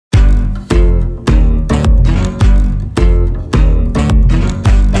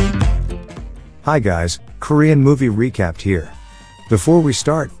Hi guys, Korean movie recapped here. Before we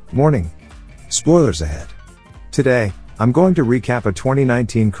start, warning. Spoilers ahead. Today, I'm going to recap a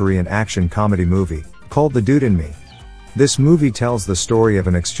 2019 Korean action comedy movie, called The Dude in Me. This movie tells the story of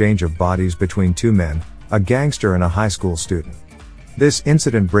an exchange of bodies between two men, a gangster and a high school student. This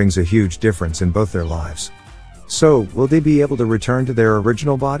incident brings a huge difference in both their lives. So, will they be able to return to their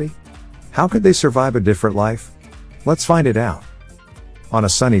original body? How could they survive a different life? Let's find it out. On a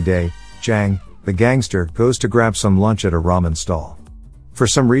sunny day, Jang, the gangster, goes to grab some lunch at a ramen stall. For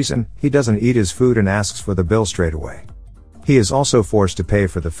some reason, he doesn't eat his food and asks for the bill straight away. He is also forced to pay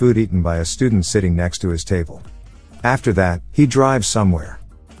for the food eaten by a student sitting next to his table. After that, he drives somewhere.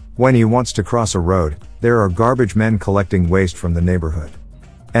 When he wants to cross a road, there are garbage men collecting waste from the neighborhood.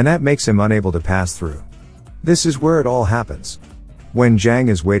 And that makes him unable to pass through. This is where it all happens. When Jang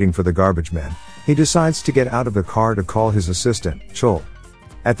is waiting for the garbage men, he decides to get out of the car to call his assistant, Chol.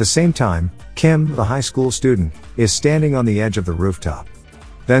 At the same time, Kim, the high school student, is standing on the edge of the rooftop.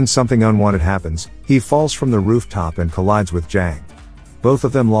 Then something unwanted happens, he falls from the rooftop and collides with Jang. Both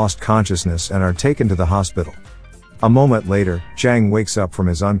of them lost consciousness and are taken to the hospital. A moment later, Jang wakes up from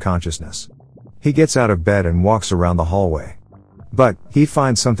his unconsciousness. He gets out of bed and walks around the hallway. But, he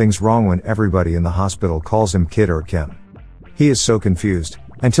finds something's wrong when everybody in the hospital calls him Kid or Kim. He is so confused,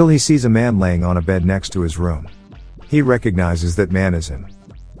 until he sees a man laying on a bed next to his room. He recognizes that man is him.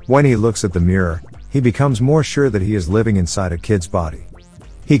 When he looks at the mirror, he becomes more sure that he is living inside a kid's body.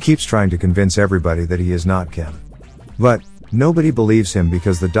 He keeps trying to convince everybody that he is not Kim. But, nobody believes him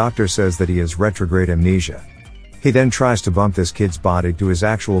because the doctor says that he has retrograde amnesia. He then tries to bump this kid's body to his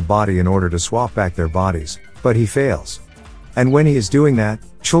actual body in order to swap back their bodies, but he fails. And when he is doing that,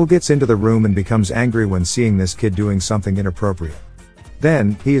 Chol gets into the room and becomes angry when seeing this kid doing something inappropriate.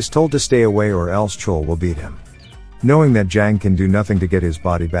 Then, he is told to stay away or else Chol will beat him. Knowing that Jang can do nothing to get his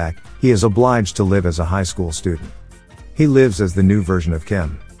body back, he is obliged to live as a high school student. He lives as the new version of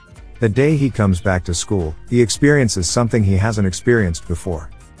Kim. The day he comes back to school, he experiences something he hasn't experienced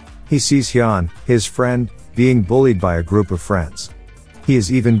before. He sees Hyun, his friend, being bullied by a group of friends. He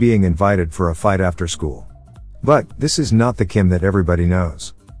is even being invited for a fight after school. But, this is not the Kim that everybody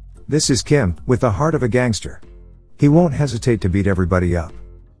knows. This is Kim, with the heart of a gangster. He won't hesitate to beat everybody up.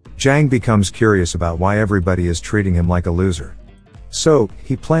 Jang becomes curious about why everybody is treating him like a loser. So,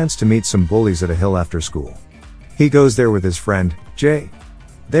 he plans to meet some bullies at a hill after school. He goes there with his friend, Jae.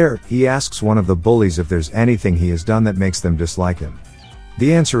 There, he asks one of the bullies if there's anything he has done that makes them dislike him.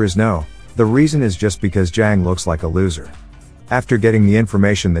 The answer is no. The reason is just because Jang looks like a loser. After getting the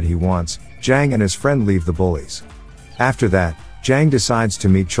information that he wants, Jang and his friend leave the bullies. After that, Jang decides to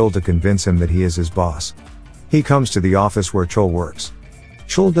meet Chol to convince him that he is his boss. He comes to the office where Chol works.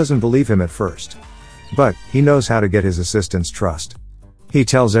 Chol doesn't believe him at first. But, he knows how to get his assistant's trust. He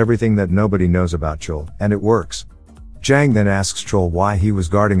tells everything that nobody knows about Chol, and it works. Jang then asks Chol why he was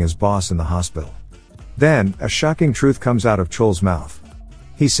guarding his boss in the hospital. Then, a shocking truth comes out of Chol's mouth.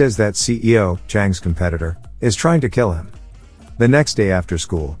 He says that CEO, Jang's competitor, is trying to kill him. The next day after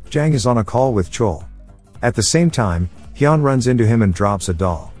school, Jang is on a call with Chol. At the same time, Hyun runs into him and drops a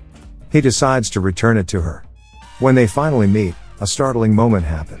doll. He decides to return it to her. When they finally meet, a startling moment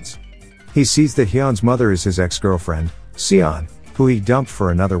happens. He sees that Hyun's mother is his ex-girlfriend, Seon, who he dumped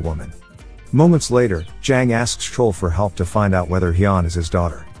for another woman. Moments later, Jang asks Chol for help to find out whether Hyun is his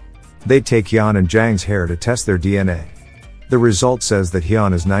daughter. They take Hyun and Jang's hair to test their DNA. The result says that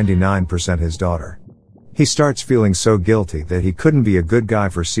Hyun is 99% his daughter. He starts feeling so guilty that he couldn't be a good guy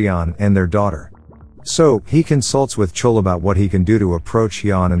for Seon and their daughter. So, he consults with Chol about what he can do to approach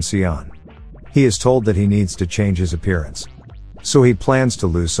Hyun and Seon. He is told that he needs to change his appearance. So he plans to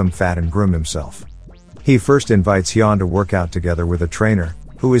lose some fat and groom himself. He first invites Hyun to work out together with a trainer,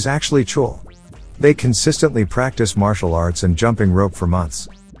 who is actually Chol. They consistently practice martial arts and jumping rope for months.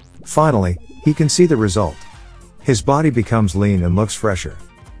 Finally, he can see the result. His body becomes lean and looks fresher.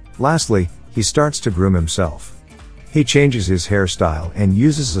 Lastly, he starts to groom himself. He changes his hairstyle and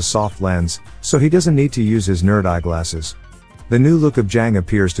uses a soft lens, so he doesn't need to use his nerd eyeglasses. The new look of Jang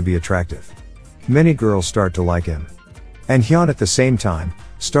appears to be attractive. Many girls start to like him. And Hyun at the same time,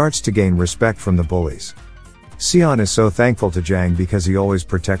 starts to gain respect from the bullies. Seon is so thankful to Jang because he always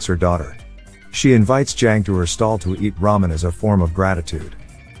protects her daughter. She invites Jang to her stall to eat ramen as a form of gratitude.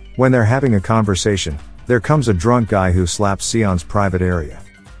 When they're having a conversation, there comes a drunk guy who slaps Seon's private area.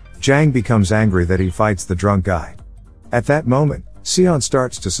 Jang becomes angry that he fights the drunk guy. At that moment, Seon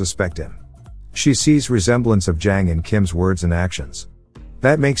starts to suspect him. She sees resemblance of Jang in Kim's words and actions.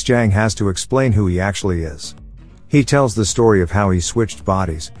 That makes Jang has to explain who he actually is. He tells the story of how he switched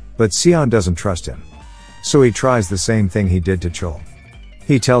bodies, but Seon doesn't trust him. So he tries the same thing he did to Chol.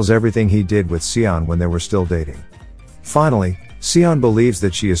 He tells everything he did with Sion when they were still dating. Finally, Sion believes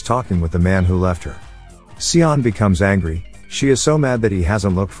that she is talking with the man who left her. Sion becomes angry. She is so mad that he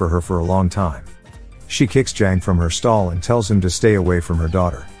hasn't looked for her for a long time. She kicks Jang from her stall and tells him to stay away from her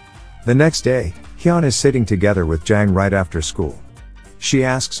daughter. The next day, Hyun is sitting together with Jang right after school. She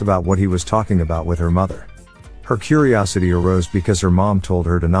asks about what he was talking about with her mother. Her curiosity arose because her mom told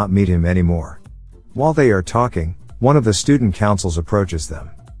her to not meet him anymore. While they are talking, one of the student councils approaches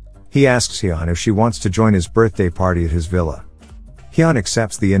them. He asks Hyun if she wants to join his birthday party at his villa. Hyun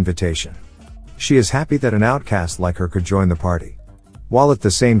accepts the invitation. She is happy that an outcast like her could join the party. While at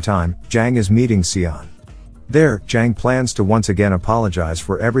the same time, Jang is meeting Sion. There, Jang plans to once again apologize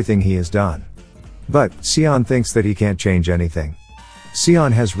for everything he has done. But, Sion thinks that he can't change anything.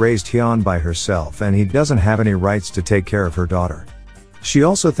 Sion has raised Hyun by herself and he doesn't have any rights to take care of her daughter. She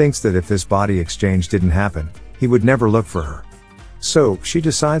also thinks that if this body exchange didn't happen, he would never look for her. So, she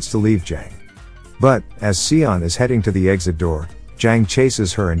decides to leave Jang. But, as Sion is heading to the exit door, Jang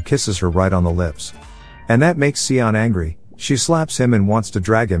chases her and kisses her right on the lips. And that makes Sion angry. She slaps him and wants to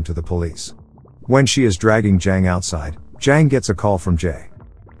drag him to the police. When she is dragging Jang outside, Jang gets a call from Jae.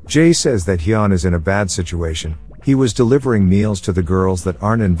 Jae says that Hyun is in a bad situation. He was delivering meals to the girls that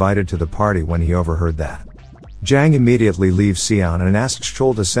aren't invited to the party when he overheard that. Jang immediately leaves Sion and asks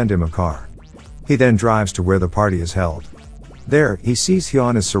Chol to send him a car. He then drives to where the party is held. There, he sees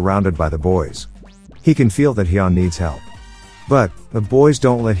Hyun is surrounded by the boys. He can feel that Hyun needs help. But, the boys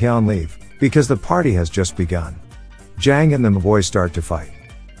don't let Hyun leave, because the party has just begun. Jang and the boys start to fight.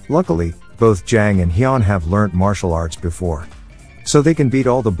 Luckily, both Jang and Hyun have learnt martial arts before. So they can beat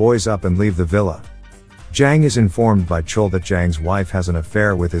all the boys up and leave the villa. Jang is informed by Chol that Jang's wife has an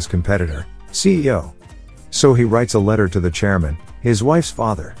affair with his competitor, CEO. So he writes a letter to the chairman, his wife's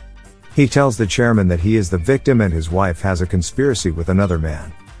father. He tells the chairman that he is the victim and his wife has a conspiracy with another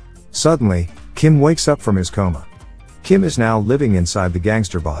man. Suddenly, Kim wakes up from his coma. Kim is now living inside the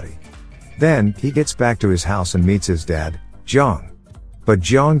gangster body. Then, he gets back to his house and meets his dad, Jong. But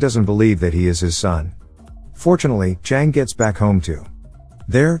Jong doesn't believe that he is his son. Fortunately, Jang gets back home too.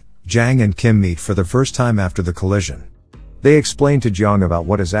 There, Jang and Kim meet for the first time after the collision. They explain to Jong about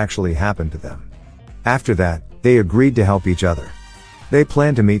what has actually happened to them. After that, they agreed to help each other. They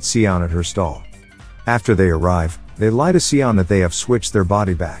plan to meet Sion at her stall. After they arrive, they lie to Sion that they have switched their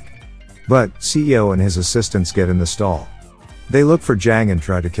body back. But, CEO and his assistants get in the stall. They look for Jang and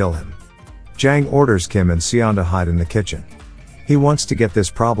try to kill him. Jang orders Kim and Sion to hide in the kitchen. He wants to get this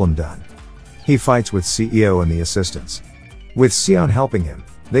problem done. He fights with CEO and the assistants. With Sion helping him,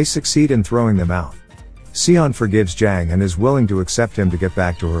 they succeed in throwing them out. Sion forgives Jang and is willing to accept him to get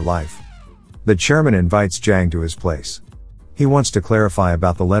back to her life. The chairman invites Jang to his place. He wants to clarify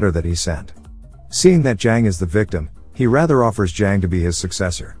about the letter that he sent. Seeing that Jang is the victim, he rather offers Jang to be his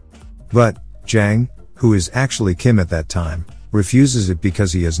successor. But, Jang, who is actually Kim at that time, refuses it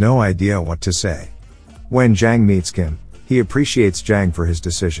because he has no idea what to say. When Jang meets Kim, he appreciates Jang for his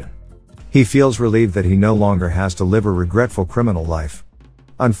decision. He feels relieved that he no longer has to live a regretful criminal life.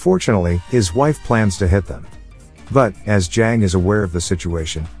 Unfortunately, his wife plans to hit them. But, as Jang is aware of the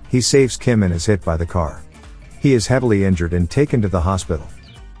situation, he saves Kim and is hit by the car. He is heavily injured and taken to the hospital.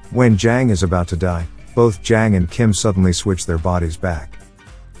 When Jang is about to die, both Jang and Kim suddenly switch their bodies back.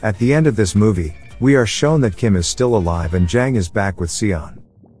 At the end of this movie, we are shown that Kim is still alive and Jang is back with Sion.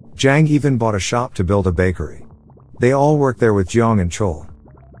 Jang even bought a shop to build a bakery. They all work there with Jong and Chol.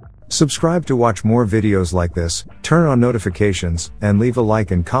 Subscribe to watch more videos like this, turn on notifications, and leave a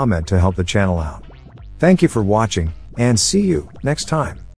like and comment to help the channel out. Thank you for watching, and see you next time.